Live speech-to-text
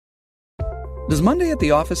Does Monday at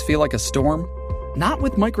the office feel like a storm? Not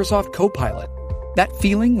with Microsoft Copilot. That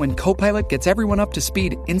feeling when Copilot gets everyone up to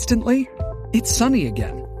speed instantly? It's sunny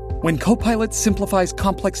again. When Copilot simplifies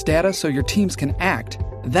complex data so your teams can act,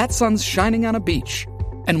 that sun's shining on a beach.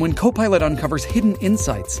 And when Copilot uncovers hidden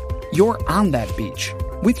insights, you're on that beach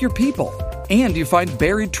with your people, and you find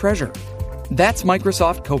buried treasure. That's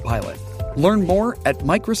Microsoft Copilot. Learn more at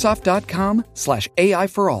Microsoft.com/AI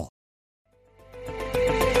for all.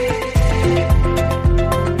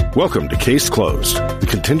 Welcome to Case Closed, the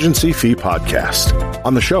Contingency Fee Podcast.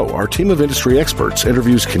 On the show, our team of industry experts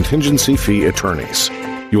interviews contingency fee attorneys.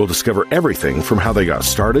 You will discover everything from how they got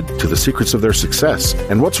started to the secrets of their success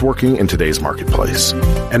and what's working in today's marketplace.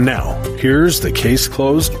 And now, here's the Case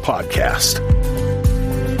Closed Podcast.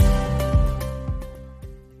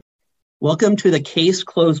 Welcome to the Case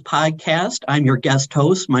Closed Podcast. I'm your guest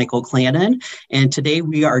host, Michael Clannon, and today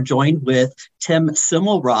we are joined with Tim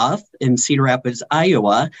Simmelroth in Cedar Rapids,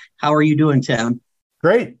 Iowa. How are you doing, Tim?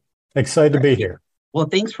 Great. Excited to be here. Well,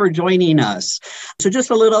 thanks for joining us. So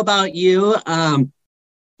just a little about you. So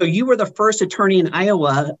you were the first attorney in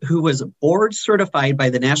Iowa who was board certified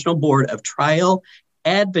by the National Board of Trial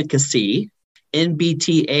Advocacy,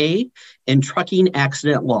 NBTA, in trucking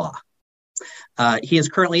accident law. He is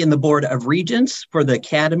currently in the Board of Regents for the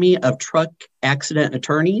Academy of Truck Accident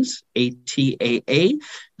Attorneys, ATAA,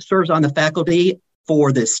 serves on the faculty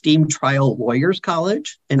for the Steam Trial Lawyers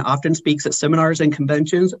College, and often speaks at seminars and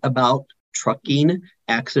conventions about trucking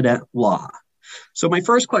accident law. So my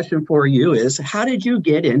first question for you is, how did you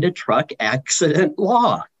get into truck accident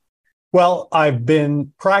law? Well, I've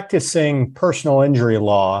been practicing personal injury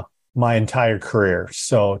law my entire career,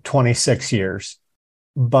 so 26 years.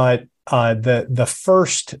 But the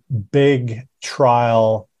first big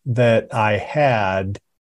trial that I had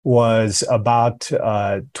was about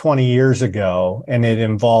 20 years ago, and it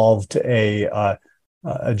involved a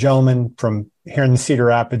gentleman from here in the Cedar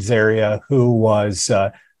Rapids area who was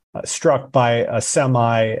struck by a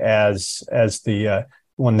semi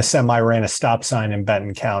when the semi ran a stop sign in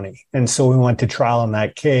Benton County. And so we went to trial in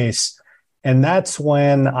that case. And that's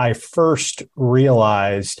when I first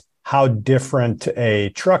realized how different a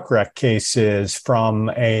truck wreck case is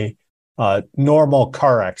from a normal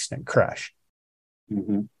car accident crash.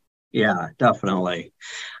 Mm-hmm. Yeah, definitely.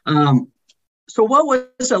 So what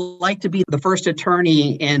was it like to be the first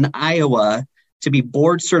attorney in Iowa to be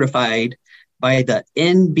board certified by the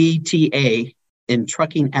NBTA in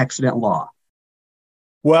trucking accident law?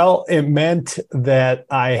 Well, it meant that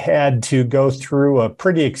I had to go through a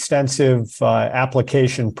pretty extensive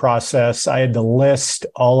application process. I had to list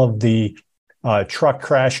all of the truck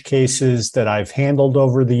crash cases that I've handled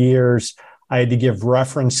over the years. I had to give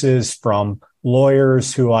references from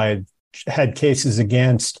lawyers who I had cases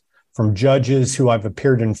against, from judges who I've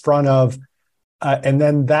appeared in front of. And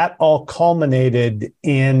then that all culminated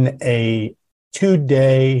in a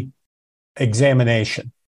 2-day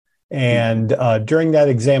examination. And during that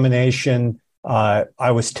examination,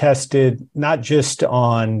 I was tested not just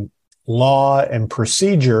on law and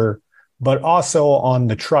procedure, but also on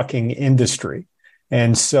the trucking industry.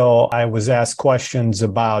 And so I was asked questions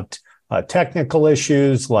about technical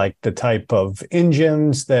issues like the type of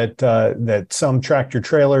engines that some tractor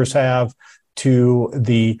trailers have, to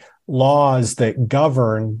the laws that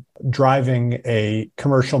govern driving a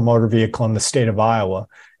commercial motor vehicle in the state of Iowa.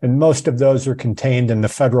 And most of those are contained in the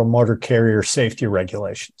federal motor carrier safety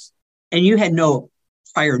regulations. And you had no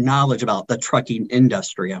prior knowledge about the trucking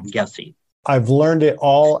industry, I'm guessing. I've learned it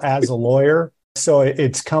all as a lawyer. So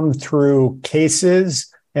it's come through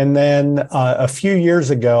cases. And then a few years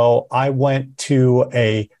ago, I went to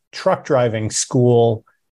a truck driving school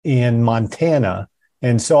in Montana.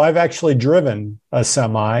 And so I've actually driven a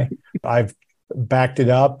semi. I've backed it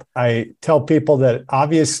up. I tell people that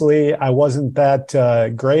obviously I wasn't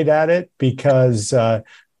that great at it because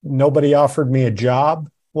nobody offered me a job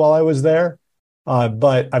while I was there.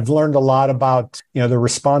 But I've learned a lot about, the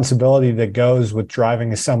responsibility that goes with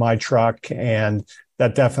driving a semi truck. And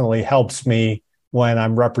that definitely helps me when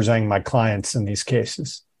I'm representing my clients in these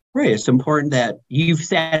cases. Right. It's important that you've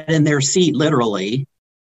sat in their seat literally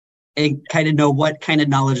and kind of know what kind of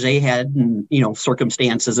knowledge they had and,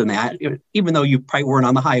 circumstances and that, even though you probably weren't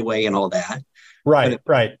on the highway and all that. Right.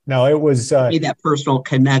 No, it was made that personal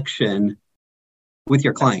connection with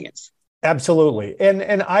your clients. Absolutely.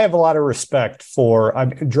 And I have a lot of respect for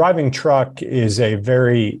driving truck is a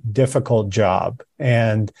very difficult job.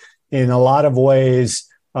 And in a lot of ways,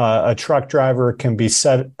 a truck driver can be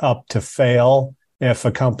set up to fail if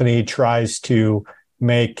a company tries to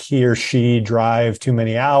make he or she drive too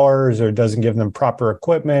many hours, or doesn't give them proper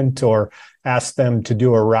equipment, or ask them to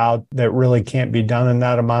do a route that really can't be done in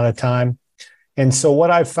that amount of time. And so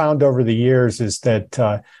what I've found over the years is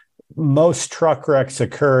that most truck wrecks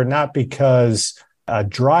occur not because a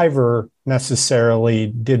driver necessarily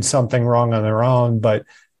did something wrong on their own, but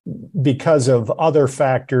because of other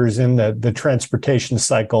factors in the transportation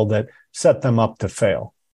cycle that set them up to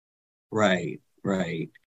fail. Right.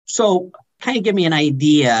 So kind of give me an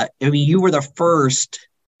idea. I mean, you were the first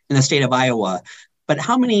in the state of Iowa, but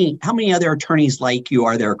how many other attorneys like you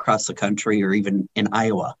are there across the country or even in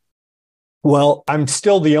Iowa? Well, I'm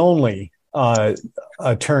still the only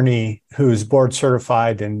attorney who's board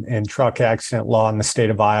certified in truck accident law in the state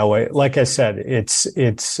of Iowa. Like I said,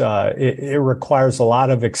 it requires a lot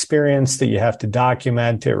of experience that you have to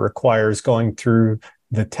document. It requires going through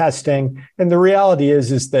the testing. And the reality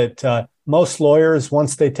is that most lawyers,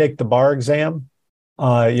 once they take the bar exam,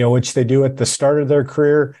 which they do at the start of their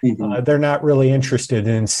career, they're not really interested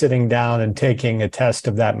in sitting down and taking a test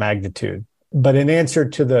of that magnitude. But in answer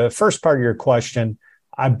to the first part of your question,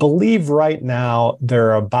 I believe right now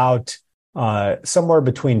there are about somewhere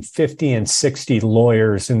between 50 and 60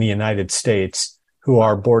 lawyers in the United States who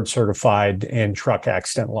are board certified in truck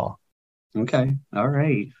accident law. Okay. All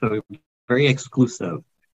right. So very exclusive.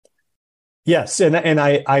 Yes. And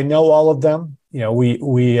I know all of them.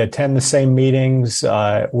 We attend the same meetings.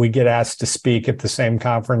 We get asked to speak at the same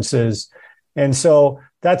conferences. And so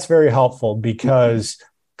that's very helpful because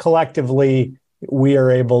collectively, we are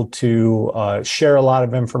able to share a lot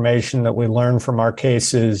of information that we learn from our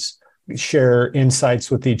cases, share insights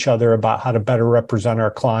with each other about how to better represent our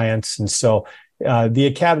clients. And so the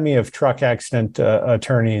Academy of Truck Accident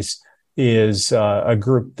Attorneys is a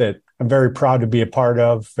group that I'm very proud to be a part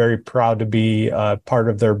of, very proud to be part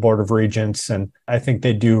of their Board of Regents. And I think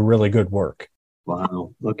they do really good work.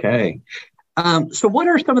 Wow. Okay. So what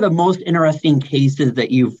are some of the most interesting cases that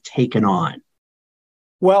you've taken on?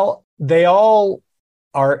 Well, they all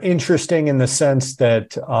are interesting in the sense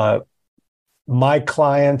that my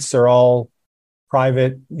clients are all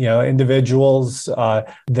private, individuals.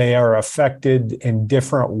 They are affected in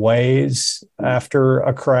different ways after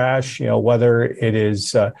a crash, whether it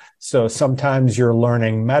is, so sometimes you're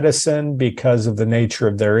learning medicine because of the nature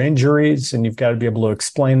of their injuries, and you've got to be able to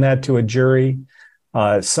explain that to a jury.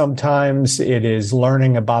 Sometimes it is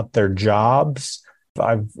learning about their jobs.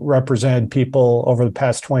 I've represented people over the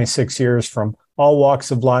past 26 years from all walks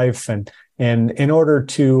of life. And in order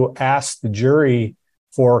to ask the jury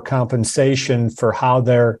for compensation for how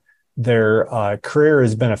their career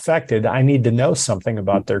has been affected, I need to know something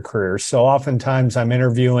about their career. So oftentimes I'm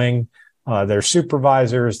interviewing their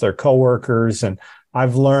supervisors, their coworkers, and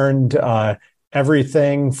I've learned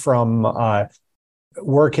everything from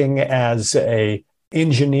working as an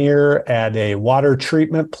engineer at a water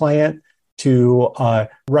treatment plant to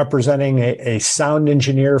representing a sound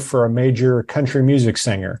engineer for a major country music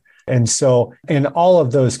singer. And so in all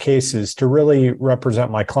of those cases, to really represent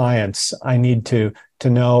my clients, I need to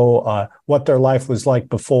know what their life was like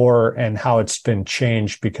before and how it's been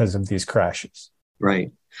changed because of these crashes.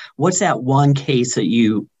 Right. What's that one case that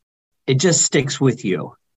it just sticks with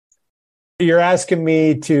you? You're asking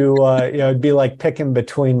me to, it'd be like picking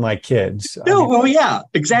between my kids. No, well, yeah,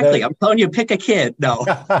 exactly. I'm telling you, pick a kid. No.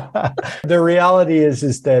 The reality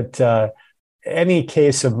is that any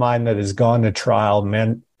case of mine that has gone to trial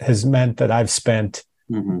has meant that I've spent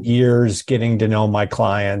years getting to know my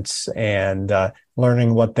clients and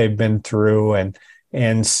learning what they've been through,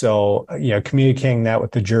 and so communicating that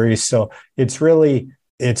with the jury. So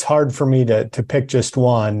it's hard for me to pick just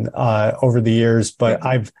one over the years, but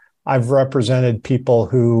I've represented people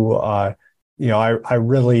who, I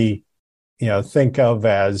really, think of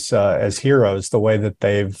as heroes, the way that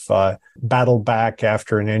they've battled back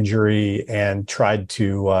after an injury and tried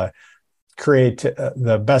to create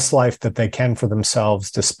the best life that they can for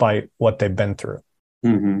themselves, despite what they've been through.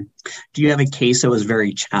 Mm-hmm. Do you have a case that was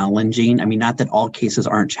very challenging? I mean, not that all cases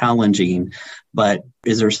aren't challenging, but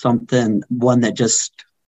is there one that just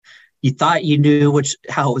you thought you knew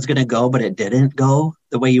how it was going to go, but it didn't go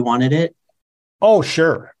the way you wanted it? Oh,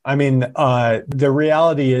 sure. I mean, the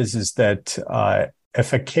reality is that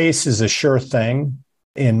if a case is a sure thing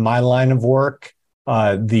in my line of work,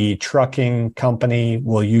 the trucking company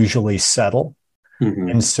will usually settle. Mm-hmm.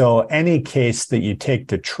 And so any case that you take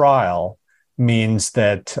to trial means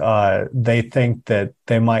that they think that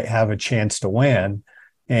they might have a chance to win.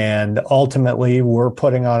 And ultimately, we're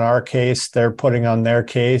putting on our case, they're putting on their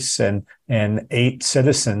case, and 8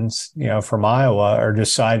 citizens, from Iowa are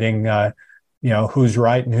deciding, who's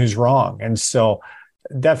right and who's wrong. And so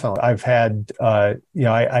Definitely. I've had,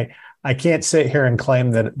 I can't sit here and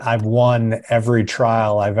claim that I've won every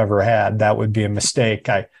trial I've ever had. That would be a mistake.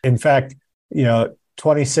 In fact,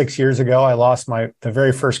 26 years ago, I lost the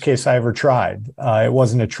very first case I ever tried. It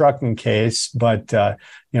wasn't a trucking case, but,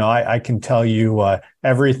 I can tell you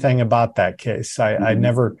everything about that case.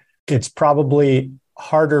 It's probably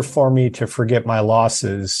harder for me to forget my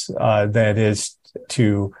losses than it is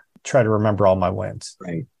to try to remember all my wins.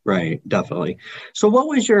 Right. Definitely. So what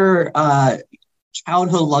was your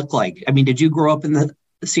childhood look like? I mean, did you grow up in the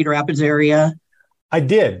Cedar Rapids area? I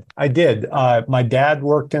did. My dad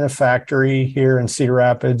worked in a factory here in Cedar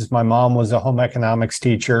Rapids. My mom was a home economics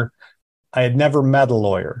teacher. I had never met a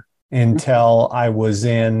lawyer until I was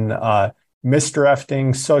in Mr.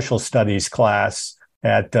 Efting's social studies class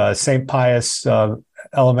at St. Pius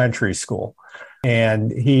Elementary School.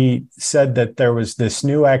 And he said that there was this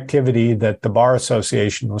new activity that the Bar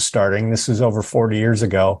Association was starting. This was over 40 years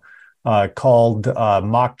ago, called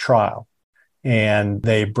mock trial. And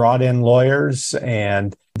they brought in lawyers.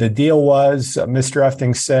 And the deal was, Mr.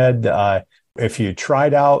 Efting said, if you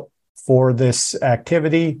tried out for this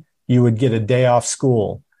activity, you would get a day off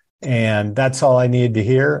school. And that's all I needed to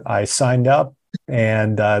hear. I signed up.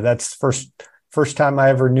 And that's the first time I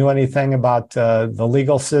ever knew anything about the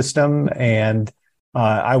legal system, and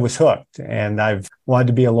I was hooked, and I've wanted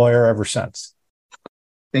to be a lawyer ever since.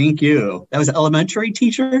 Thank you. That was an elementary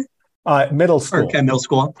teacher? Middle school. Okay, middle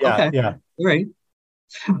school. Yeah, okay. Yeah. All right.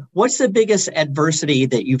 What's the biggest adversity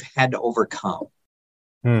that you've had to overcome?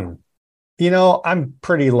 I'm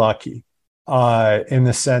pretty lucky in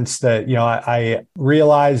the sense that, I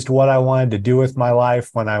realized what I wanted to do with my life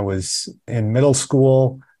when I was in middle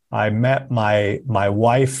school. I met my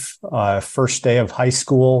wife first day of high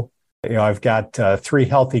school. I've got 3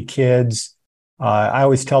 healthy kids. I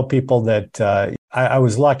always tell people that I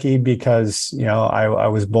was lucky because, I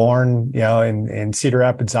was born, in Cedar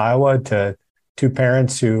Rapids, Iowa, to 2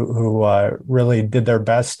 parents who really did their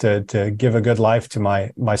best to give a good life to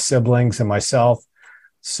my siblings and myself.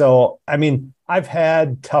 So, I mean, I've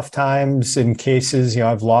had tough times in cases,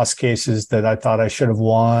 I've lost cases that I thought I should have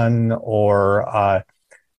won, or,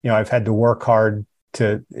 I've had to work hard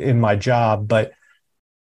in my job, but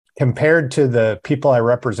compared to the people I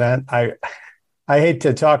represent, I hate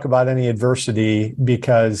to talk about any adversity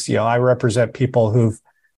because, I represent people who've,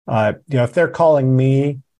 if they're calling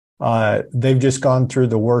me, they've just gone through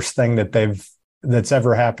the worst thing that's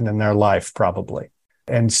ever happened in their life, probably.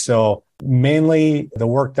 And so mainly the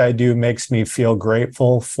work that I do makes me feel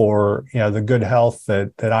grateful for, the good health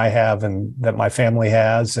that I have and that my family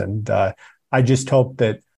has. And I just hope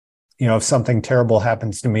that, if something terrible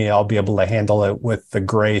happens to me, I'll be able to handle it with the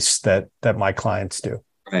grace that my clients do.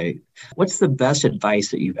 Right. What's the best advice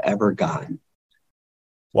that you've ever gotten?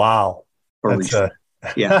 Wow. That's a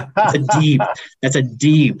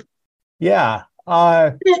deep. Yeah.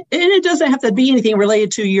 And it doesn't have to be anything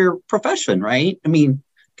related to your profession, right? I mean,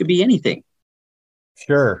 it could be anything.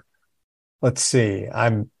 Sure. Let's see.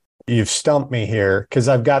 You've stumped me here because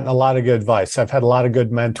I've gotten a lot of good advice. I've had a lot of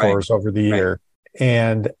good mentors over the year.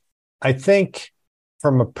 And I think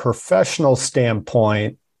from a professional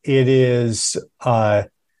standpoint, it is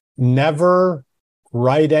never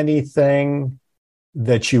write anything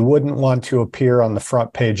that you wouldn't want to appear on the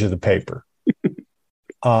front page of the paper.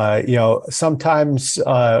 Sometimes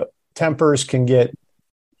tempers can get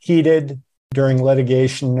heated during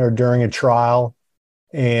litigation or during a trial,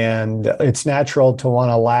 and it's natural to want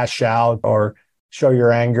to lash out or show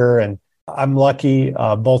your anger. And I'm lucky,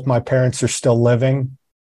 both my parents are still living,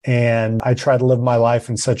 and I try to live my life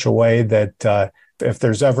in such a way that if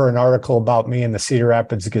there's ever an article about me in the Cedar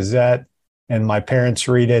Rapids Gazette and my parents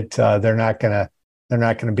read it, they're not gonna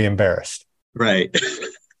be embarrassed. Right.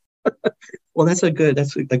 Well, that's a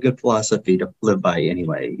good philosophy to live by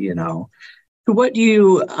anyway, So what do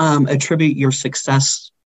you attribute your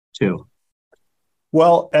success to?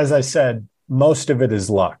 Well, as I said, most of it is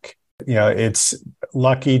luck. It's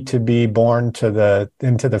lucky to be born into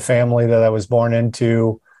the family that I was born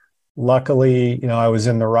into. Luckily, I was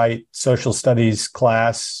in the right social studies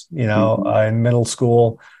class, in middle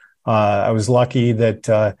school. I was lucky that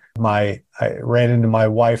I ran into my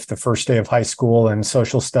wife the first day of high school in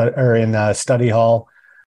study hall.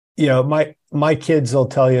 My kids will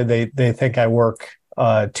tell you they think I work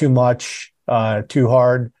too much, too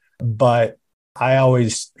hard, but I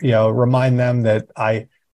always remind them that I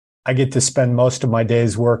get to spend most of my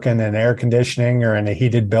days working in air conditioning or in a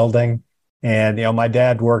heated building. And my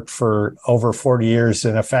dad worked for over 40 years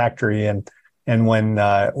in a factory, and And when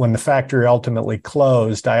the factory ultimately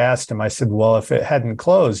closed, I asked him, I said, well, if it hadn't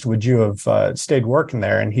closed, would you have stayed working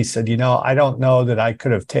there? And he said, I don't know that I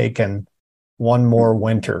could have taken one more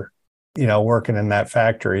winter, working in that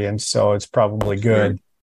factory. And so it's probably good.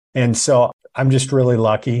 Sure. And so I'm just really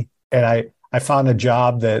lucky. And I found a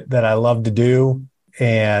job that I love to do.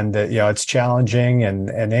 And, it's challenging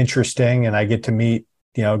and interesting. And I get to meet,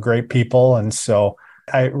 great people. And so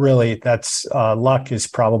that's luck is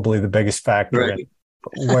probably the biggest factor in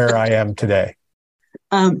where I am today.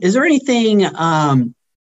 Is there anything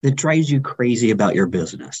that drives you crazy about your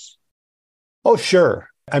business? Oh, sure.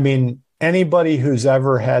 I mean, anybody who's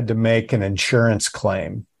ever had to make an insurance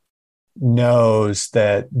claim knows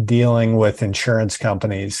that dealing with insurance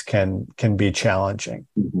companies can be challenging.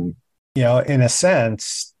 Mm-hmm. In a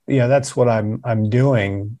sense, that's what I'm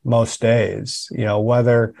doing most days.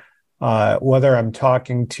 Whether I'm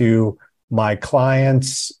talking to my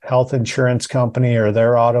client's health insurance company or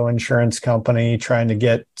their auto insurance company, trying to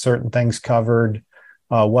get certain things covered,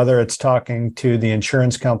 whether it's talking to the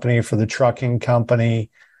insurance company for the trucking company,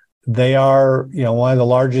 they are, one of the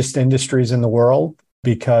largest industries in the world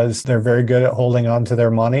because they're very good at holding on to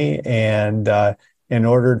their money. And in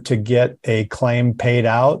order to get a claim paid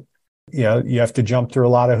out, you have to jump through a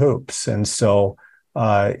lot of hoops. And so,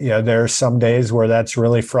 there are some days where that's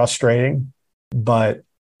really frustrating, but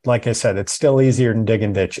like I said, it's still easier than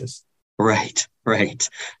digging ditches. Right.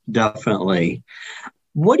 Definitely.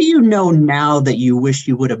 What do you know now that you wish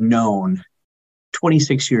you would have known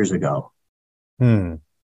 26 years ago?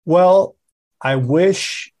 Well, I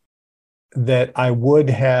wish that I would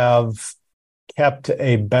have kept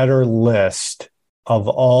a better list of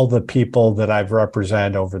all the people that I've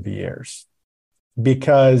represented over the years,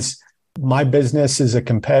 because my business is a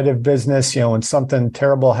competitive business. When something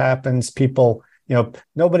terrible happens, people,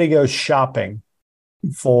 nobody goes shopping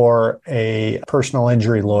for a personal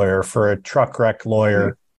injury lawyer, for a truck wreck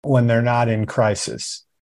lawyer when they're not in crisis.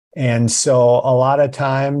 And so a lot of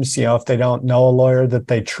times, if they don't know a lawyer that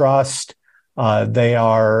they trust, they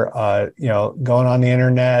are, going on the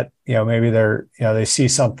internet, maybe they see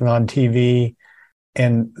something on TV.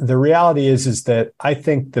 And the reality is that I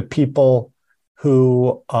think the people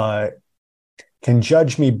who can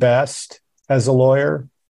judge me best as a lawyer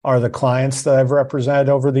are the clients that I've represented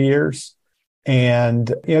over the years.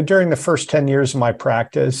 And, during the first 10 years of my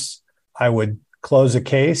practice, I would close a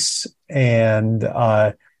case and,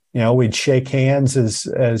 we'd shake hands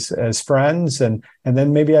as friends, and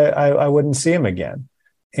then maybe I wouldn't see him again.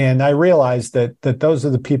 And I realized that those are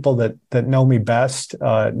the people that know me best,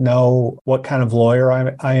 know what kind of lawyer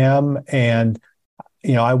I am. And,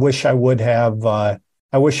 I wish I would have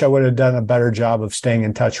done a better job of staying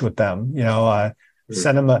in touch with them.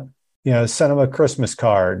 Send them a Christmas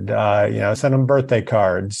card, send them birthday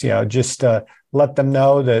cards, just let them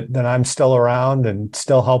know that I'm still around and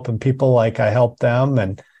still helping people like I help them.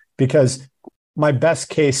 And because my best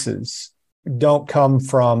cases don't come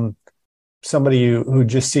from somebody who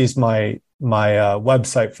just sees my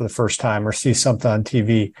website for the first time or sees something on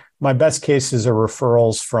TV. My best cases are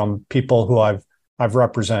referrals from people who I've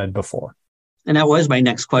represented before. And that was my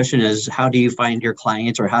next question, is how do you find your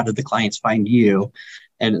clients, or how did the clients find you?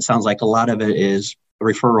 And it sounds like a lot of it is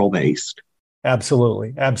referral based.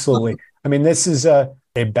 Absolutely. I mean, this is a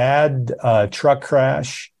bad truck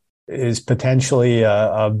crash is potentially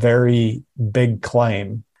a very big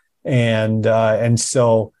claim. And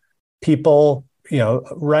so people,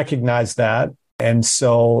 recognize that. And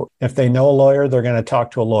so if they know a lawyer, they're going to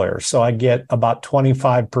talk to a lawyer. So I get about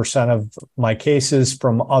 25% of my cases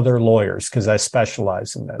from other lawyers because I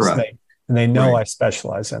specialize in this. Right. They know I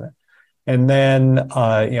specialize in it. And then,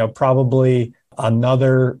 probably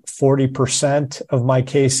another 40% of my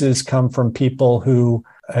cases come from people who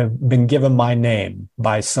have been given my name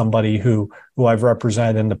by somebody who I've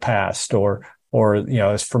represented in the past or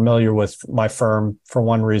is familiar with my firm for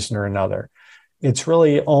one reason or another. It's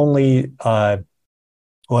really only, what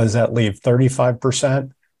does that leave?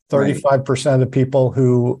 35%? 35% of the people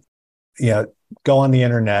who, go on the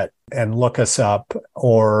internet and look us up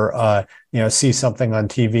or, see something on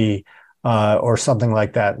TV or something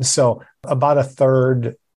like that. And so about a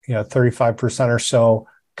third, 35% or so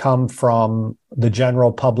come from the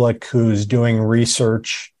general public who's doing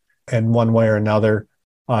research in one way or another.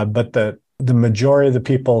 But the majority of the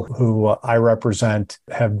people who I represent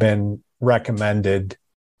have been recommended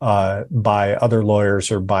by other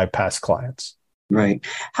lawyers or by past clients. Right.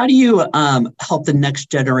 How do you help the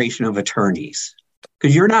next generation of attorneys?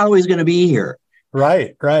 Because you're not always going to be here.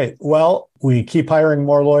 Right. Well, we keep hiring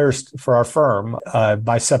more lawyers for our firm.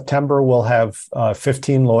 By September, we'll have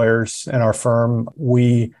 15 lawyers in our firm.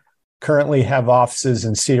 We currently have offices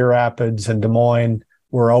in Cedar Rapids and Des Moines.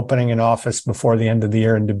 We're opening an office before the end of the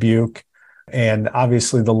year in Dubuque. And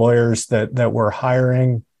obviously the lawyers that we're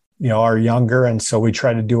hiring, are younger. And so we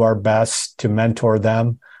try to do our best to mentor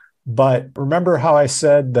them. But remember how I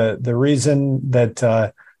said the reason that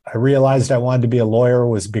I realized I wanted to be a lawyer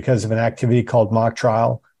was because of an activity called mock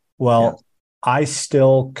trial? Well, yes. I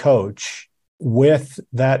still coach with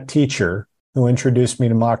that teacher who introduced me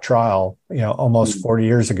to mock trial, almost 40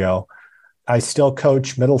 years ago. I still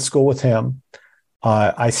coach middle school with him.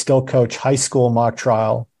 I still coach high school mock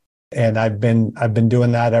trial. And I've been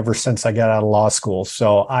doing that ever since I got out of law school.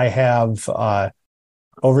 So I have,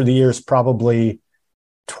 over the years, probably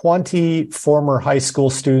 20 former high school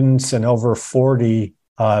students and over 40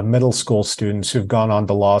 middle school students who've gone on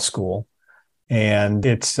to law school. And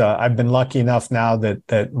it's I've been lucky enough now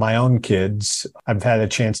that my own kids, I've had a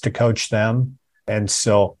chance to coach them. And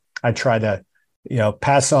so I try to,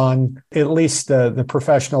 pass on at least the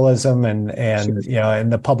professionalism and sure.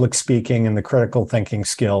 And the public speaking and the critical thinking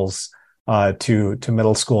skills to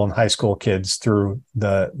middle school and high school kids through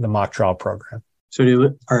the mock trial program.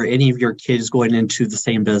 So are any of your kids going into the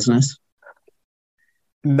same business?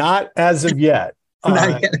 Not as of yet.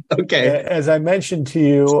 Not yet. Okay. As I mentioned to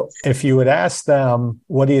you, if you would ask them,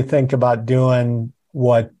 what do you think about doing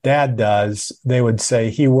what Dad does? They would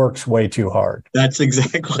say he works way too hard. That's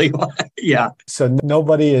exactly why. Yeah. So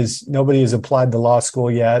nobody has applied to law school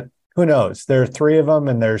yet. Who knows? There are 3 of them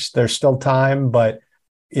and there's still time, but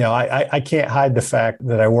I can't hide the fact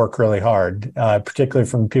that I work really hard, particularly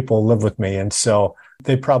from people who live with me. And so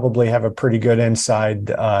they probably have a pretty good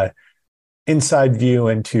inside view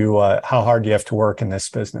into how hard you have to work in this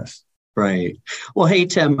business. Right. Well, hey,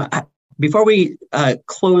 Tim, before we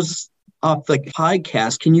close off the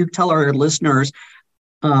podcast, can you tell our listeners,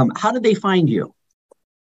 how did they find you?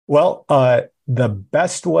 Well, the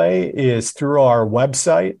best way is through our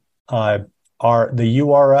website. The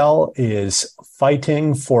URL is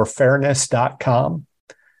fightingforfairness.com.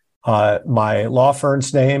 My law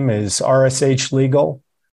firm's name is RSH Legal.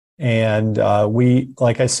 And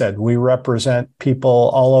like I said, we represent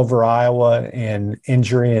people all over Iowa in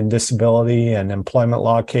injury and disability and employment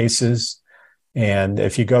law cases. And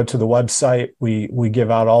if you go to the website, we give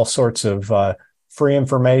out all sorts of free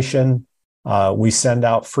information. We send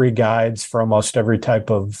out free guides for almost every type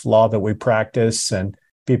of law that we practice. And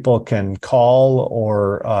people can call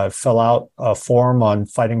or fill out a form on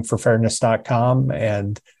fightingforfairness.com,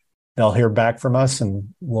 and they'll hear back from us,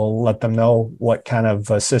 and we'll let them know what kind of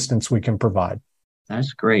assistance we can provide.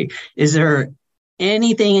 That's great. Is there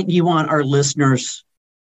anything you want our listeners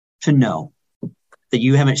to know that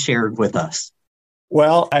you haven't shared with us?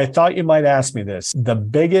 Well, I thought you might ask me this. The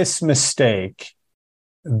biggest mistake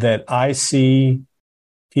that I see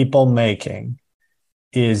people making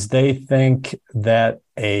is they think that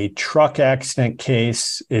a truck accident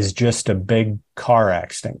case is just a big car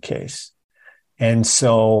accident case. And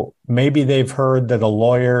so maybe they've heard that a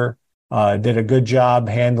lawyer did a good job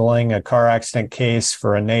handling a car accident case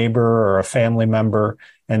for a neighbor or a family member.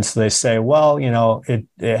 And so they say, well, it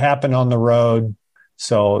happened on the road,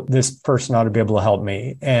 so this person ought to be able to help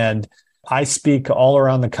me. And I speak all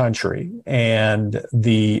around the country, and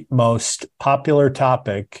the most popular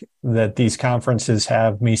topic that these conferences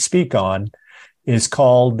have me speak on is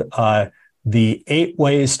called the 8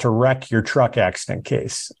 ways to wreck your truck accident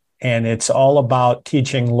case. And it's all about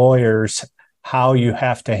teaching lawyers how you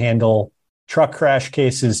have to handle truck crash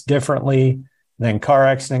cases differently than car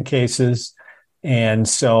accident cases. And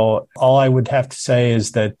so all I would have to say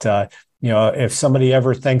is that, if somebody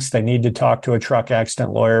ever thinks they need to talk to a truck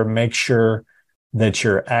accident lawyer, make sure that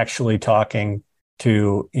you're actually talking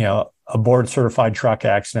to, a board certified truck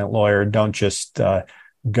accident lawyer. Don't just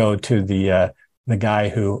go to the guy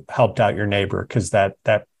who helped out your neighbor, because that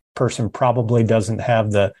person probably doesn't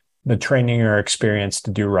have the training or experience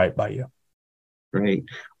to do right by you. Great.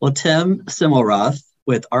 Well, Tim Simmelroth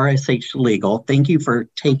with RSH Legal, thank you for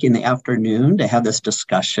taking the afternoon to have this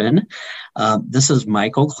discussion. This is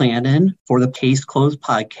Michael Clandon for the Case Closed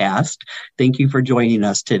podcast. Thank you for joining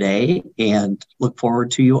us today, and look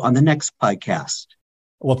forward to you on the next podcast.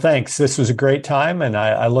 Well, thanks. This was a great time, and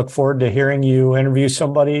I look forward to hearing you interview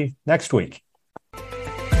somebody next week.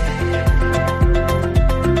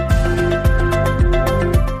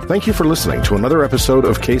 Thank you for listening to another episode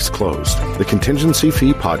of Case Closed, the Contingency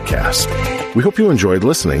Fee Podcast. We hope you enjoyed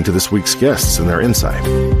listening to this week's guests and their insight.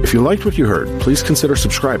 If you liked what you heard, please consider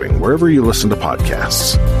subscribing wherever you listen to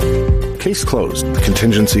podcasts. Case Closed, the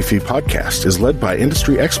Contingency Fee Podcast, is led by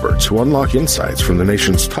industry experts who unlock insights from the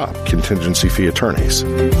nation's top contingency fee attorneys.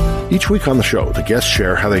 Each week on the show, the guests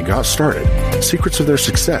share how they got started, secrets of their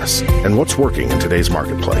success, and what's working in today's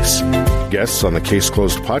marketplace. Guests on the Case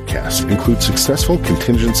Closed podcast include successful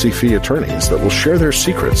contingency fee attorneys that will share their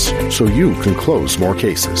secrets so you can close more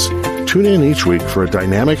cases. Tune in each week for a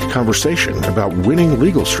dynamic conversation about winning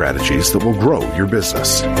legal strategies that will grow your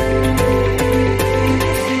business.